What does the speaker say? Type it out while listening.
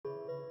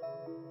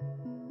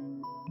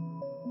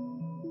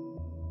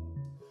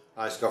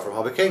Hi, Scott from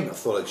HobbyKing. I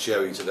thought I'd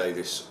show you today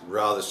this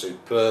rather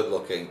superb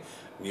looking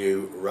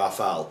new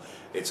Rafale.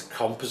 It's a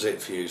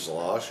composite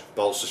fuselage,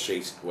 balsa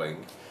sheeted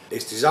wing.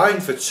 It's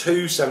designed for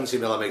two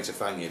 70mm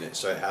fan units,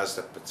 so it has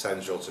the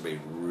potential to be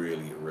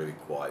really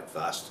quite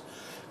fast.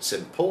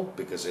 Simple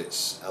because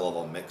it's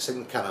L1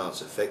 mixing, can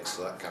answer fixed,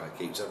 so that kind of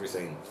keeps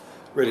everything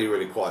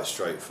really quite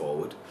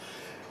straightforward.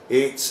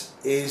 It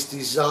is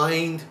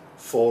designed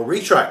for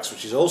retracts,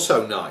 which is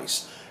also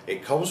nice.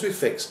 It comes with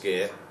fixed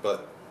gear,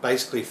 but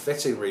basically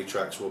fitting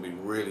retracts will be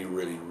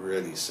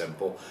really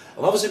simple,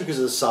 and obviously because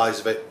of the size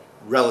of it,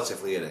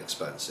 relatively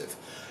inexpensive.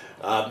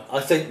 I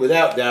think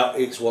without doubt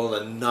it's one of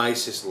the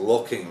nicest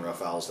looking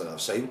Rafales that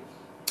I've seen,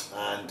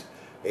 and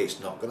it's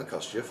not going to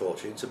cost you a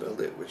fortune to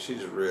build it, which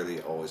is really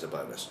always a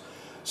bonus.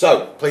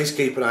 So please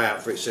keep an eye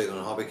out for it soon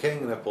on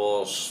HobbyKing, and of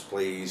course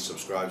please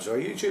subscribe to our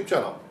YouTube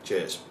channel.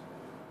 Cheers.